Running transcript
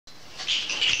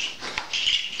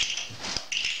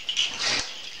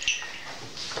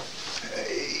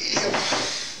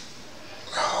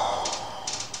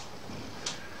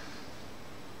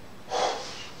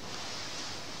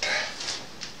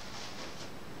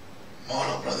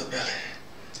Moro, Brother Billy.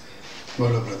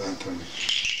 Moro, Brother Anthony.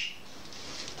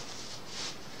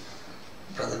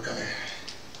 Brother Billy,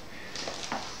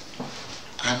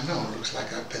 I know it looks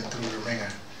like I've been through the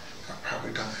ringer. I've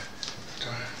probably done it.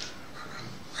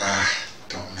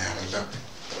 Don't matter. Look,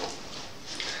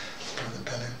 Brother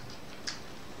Billy,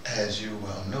 as you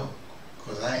well know,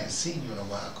 because I ain't seen you in a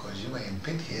while, because you ain't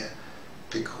been here,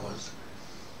 because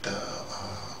the,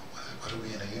 what are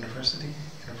we in a university?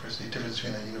 Difference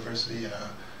between a university and a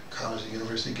college. A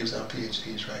university gives out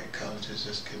PhDs, right? Colleges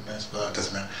just give mess. Well, it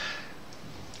doesn't matter.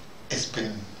 It's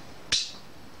been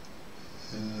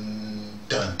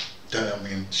done, I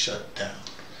mean shut down.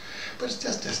 But it's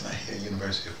just not here,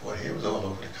 University of Fort Hare. It was all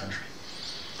over the country.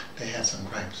 They had some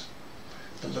gripes.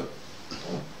 But look,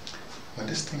 when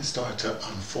this thing started to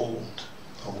unfold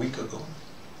a week ago,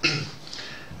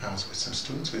 I was with some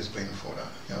students. We was waiting for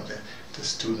the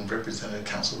student representative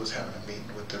council was having a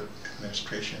meeting with the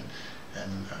administration,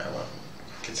 and I'll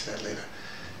get to that later.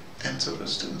 And so the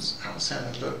students, I was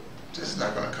saying, look, this is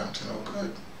not going to come to no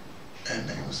good. And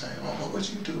they were saying, well, what would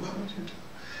you do? What would you do?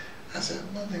 I said,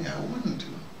 one thing I wouldn't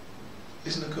do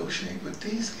is negotiate with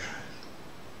these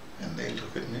guys. And they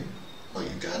look at me, well, you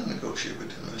got to negotiate with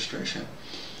the administration.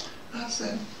 I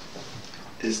said,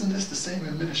 isn't this the same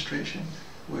administration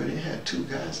where they had two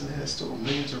guys in there that stole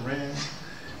millions of rands?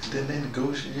 And then they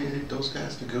negotiated, those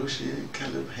guys negotiated, got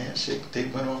a little handshake. They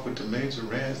went off with the millions of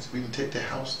rands. We didn't take their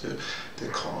house,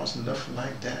 their cars, nothing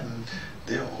like that. And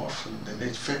they're off. And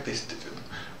in fact,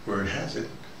 word has it,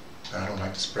 I don't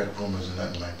like to spread rumors or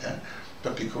nothing like that,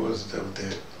 but because of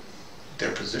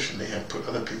their position, they have put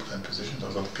other people in position.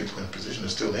 Those other people in position are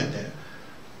still in there,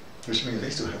 which means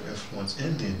they still have influence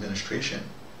in the administration,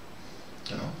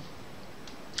 you know,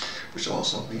 which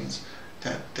also means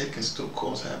that they can still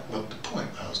cause havoc. Well, the point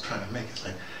I was trying to make is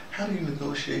like, how do you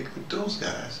negotiate with those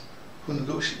guys who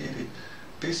negotiated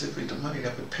basically the money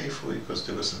that would pay for it, because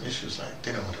there were some issues like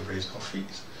they don't want to raise no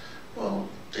fees. Well,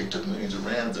 they took millions of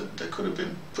rands that could have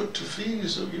been put to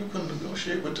fees, so you couldn't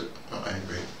negotiate with the, well,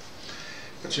 anyway.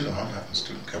 But you know, I'm not in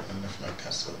student government, nothing like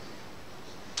that, so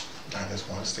I just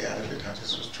want to stay out of it. I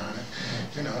just was trying to,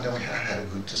 you know, and then I had a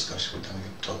good discussion with them. We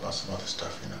talked about some other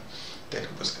stuff, you know, that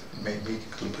made me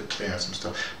a little bit clear on some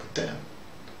stuff. But then,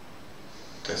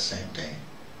 that same day,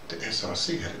 the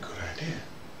SRC had a good idea.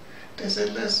 They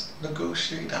said, let's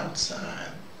negotiate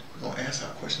outside. We're going to ask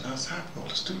our question outside for all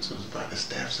the students. It was by the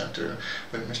staff center,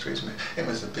 administration. It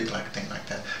was a big thing like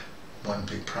that. One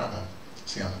big problem.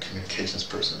 See, I'm a communications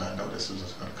person. I know this was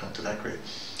going to come to that grade.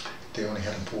 They only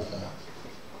had a bullhorn.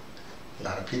 A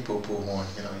lot of people bullhorn,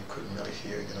 you know, you couldn't really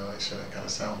hear, you know, it should have got a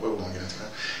sound. Well, we won't get into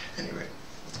that. Anyway,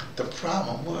 the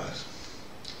problem was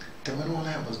that when all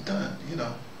that was done, you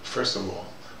know, first of all,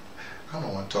 I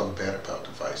don't want to talk bad about the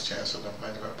vice chancellor,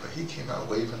 but he came out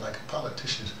waving like a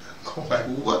politician, going like,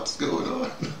 what's going on?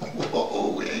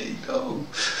 Whoa, hey, no.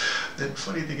 The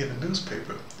funny thing in the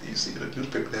newspaper, you see the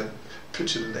newspaper, that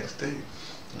picture the next day.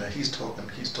 Now he's talking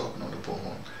on the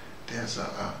bullhorn. There's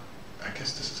I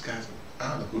guess this is guys,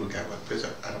 I don't know who the guy was,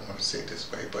 but I don't want to say it this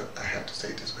way, but I have to say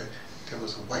it this way. There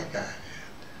was a white guy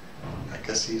there. I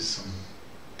guess he's some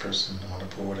person on the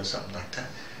board or something like that.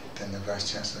 Then the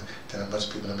vice chancellor, then a bunch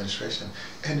of people in the administration.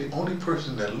 And the only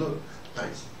person that looked like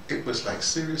it was like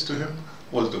serious to him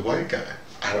was the white guy.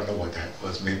 I don't know what that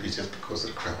was, maybe just because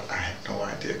of the crowd. I have no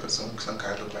idea, because some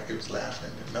guy looked like he was laughing,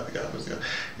 and another guy was there.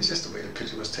 It's just the way the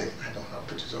picture was taken. I know how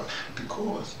pictures are,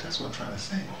 because that's what I'm trying to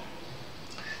say.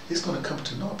 It's going to come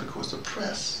to naught because the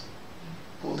press,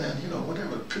 well then, you know,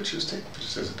 whatever picture is taken, picture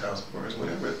says 1,000 words,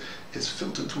 whatever, it's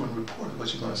filtered through and reported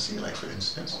what you're going to see. Like, for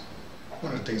instance,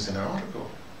 one of the things in the article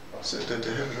said that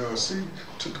the head of the RC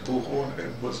took the bullhorn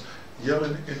and was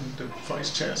yelling in the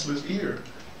vice chancellor's ear,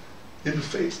 in the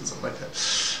face, or something like that.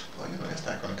 Well, you know, that's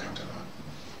not going to come to naught.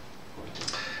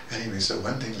 Anyway, so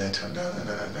one thing led to another,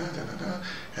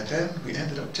 and then we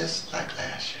ended up just like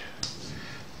last year.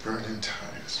 Burning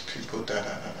tires, people,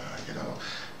 you know,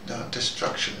 the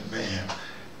destruction, man.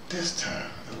 This time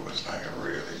it was like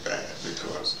really bad,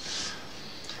 because,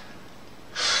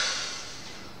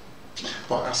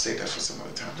 well, I'll say that for some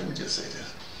other time. Let me just say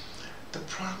this. The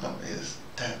problem is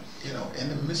that, you know, in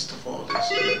the midst of all this,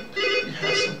 you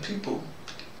have some people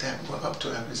that were up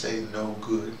to, I would say, no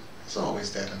good. It's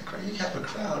always that in the crowd. You have a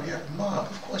crowd, you have a mob.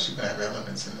 Of course you're going to have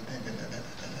elements in the thing.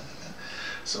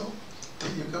 So,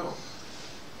 there you go.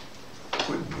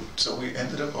 So we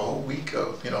ended up a whole week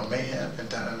of, you know, mayhem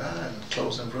and and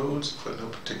closing roads for no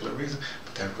particular reason.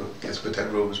 But that road, guess what,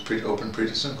 that road was pretty open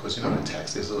pretty soon, because, you know, the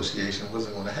taxi association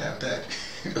wasn't going to have that.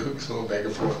 You know, it was going back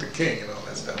and forth to King and all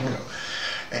that stuff, you know.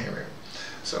 Anyway,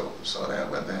 So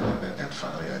that went there, and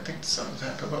finally I think something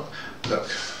happened. But look,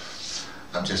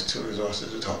 I'm just too exhausted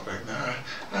to talk right now.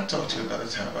 I'll talk to you another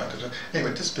time about it. Anyway,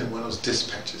 this has been one of those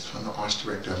dispatches from the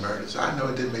ArtsDirector Emeritus. I know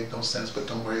it didn't make no sense, but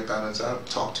don't worry about it. I'll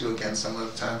talk to you again some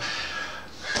other time,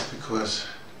 because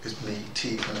it's me,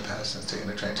 T from the Pattersons, taking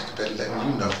the train to Tibet,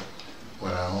 letting you know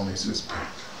what I only suspect.